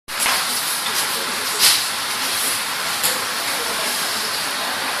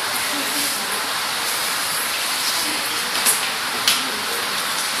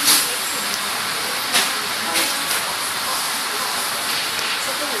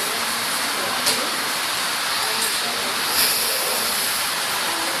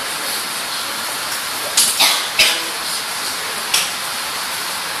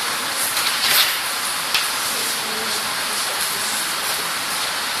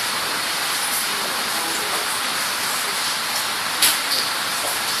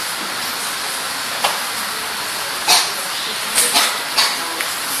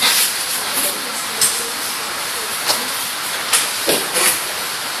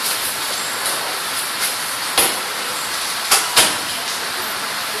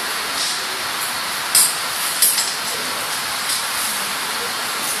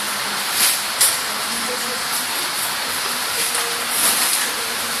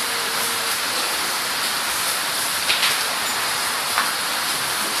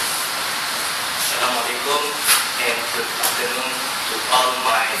all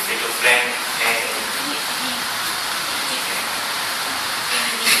my fellow friends and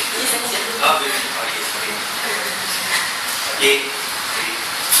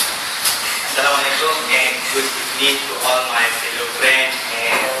Assalamualaikum and good evening to all my fellow friends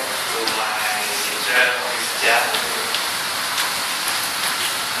and to my central officer.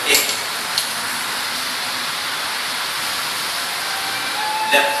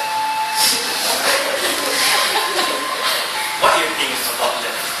 Love. What do you think about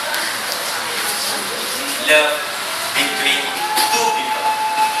love? Love between two people,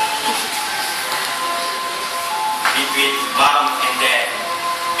 between mom and dad,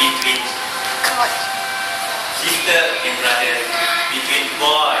 between sister and brother, between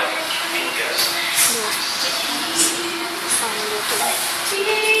boy and girl.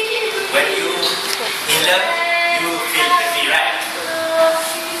 When you in love, you feel happy, right?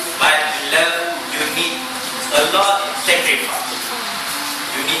 But in love, you need a lot of sacrifice.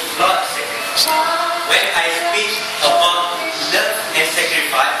 You need a lot of sacrifice. When I speak about love and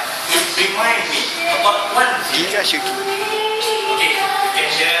sacrifice, it reminds me about one thing. Okay, you can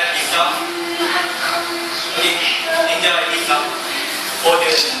hear this song. Okay, enjoy this song for the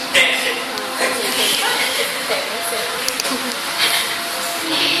dancing.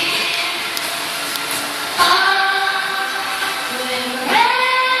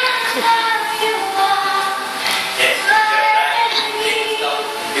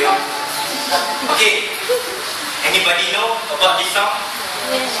 Okay, anybody know about this song?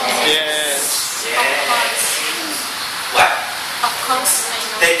 Yes. Yes. What? Of course, I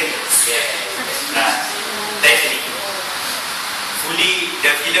know. Titanic. Yes, right. Titanic. The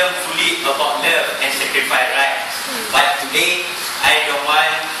film fully about love and sacrifice, right? But today, I don't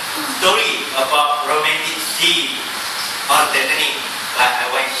want story about romantic scene on Titanic. But I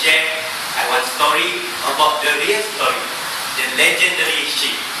want story about the real story, the legendary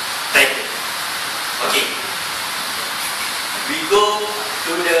ship, Titanic. Okay. We go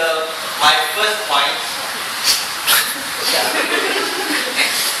to my first point.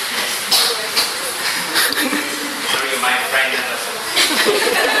 Sorry, my friend.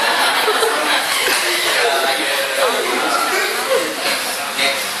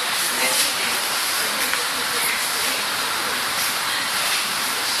 Next.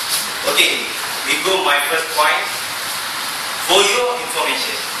 Okay, we go my first point. For your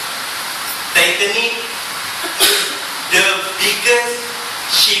information, Titanic, the biggest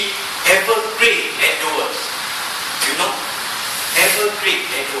ship ever created at the world. You know? Ever created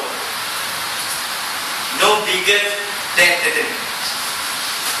at the world. No bigger than Titanic.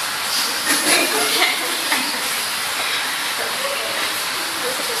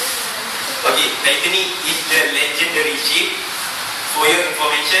 Okay, Titanic is the legendary ship. For your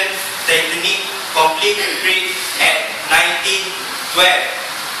information, Titanic completely created at 1912.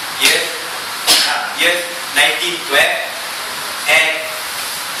 Yes, 1912, and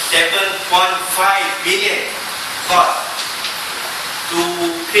 7.5 billion cost to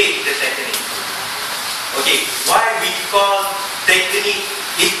create the Titanic. Okay, why we call Titanic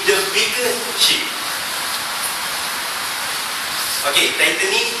is the biggest ship? Okay,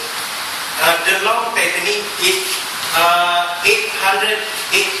 Titanic, the long Titanic is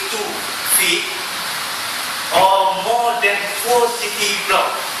 882 feet or more than 4 city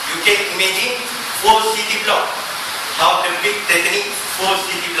blocks. You can imagine 4 city blocks. How the big Titanic, 4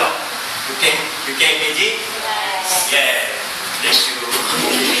 city blocks. You can imagine? Yes. Bless you.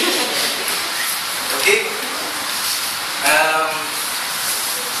 Okay.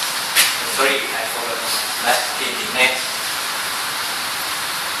 Sorry, I forgot. Last thing, next.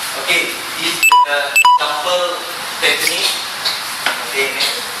 Okay, this is the example Titanic. Okay,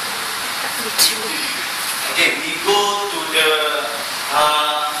 next. Okay, we go to the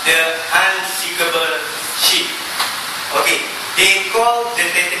unsinkable ship. Okay, they call the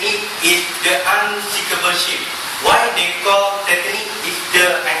Titanic is the unsinkable ship. Why they call Titanic is the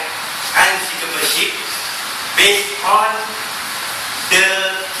unsinkable ship? Based on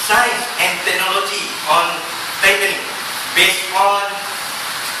the science and technology on Titanic, based on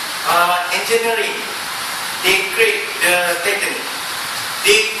engineering, they create the Titanic.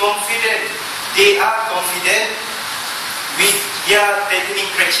 They are confident with their Titanic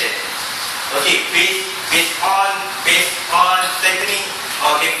creation. Okay, based on Titanic.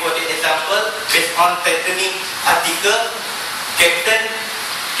 Okay, for the example, based on Titanic article, Captain.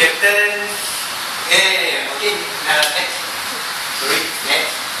 Okay, next. Sorry,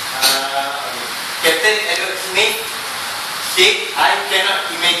 next. Captain Edward Smith said, "I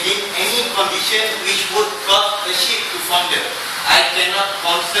cannot imagine any condition which would cause a ship to founder. I cannot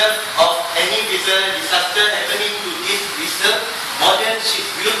conceive of any vessel disaster happening to this vessel. Modern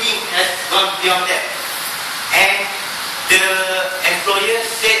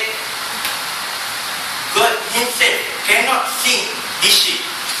cannot sink this ship.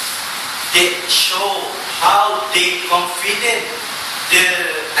 They show how they confident the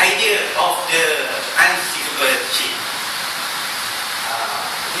idea of the unsinkable ship.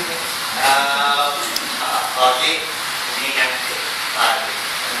 Okay. Ini yang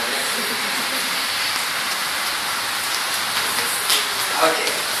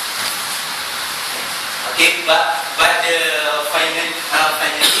okay. Okay, but the finally,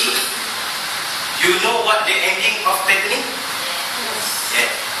 you know what the ending of Titanic? Yeah.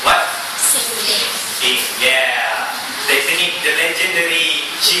 What? Sink. Yeah. Titanic, the legendary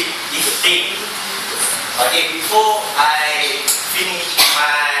ship, is sink. Okay, before I finish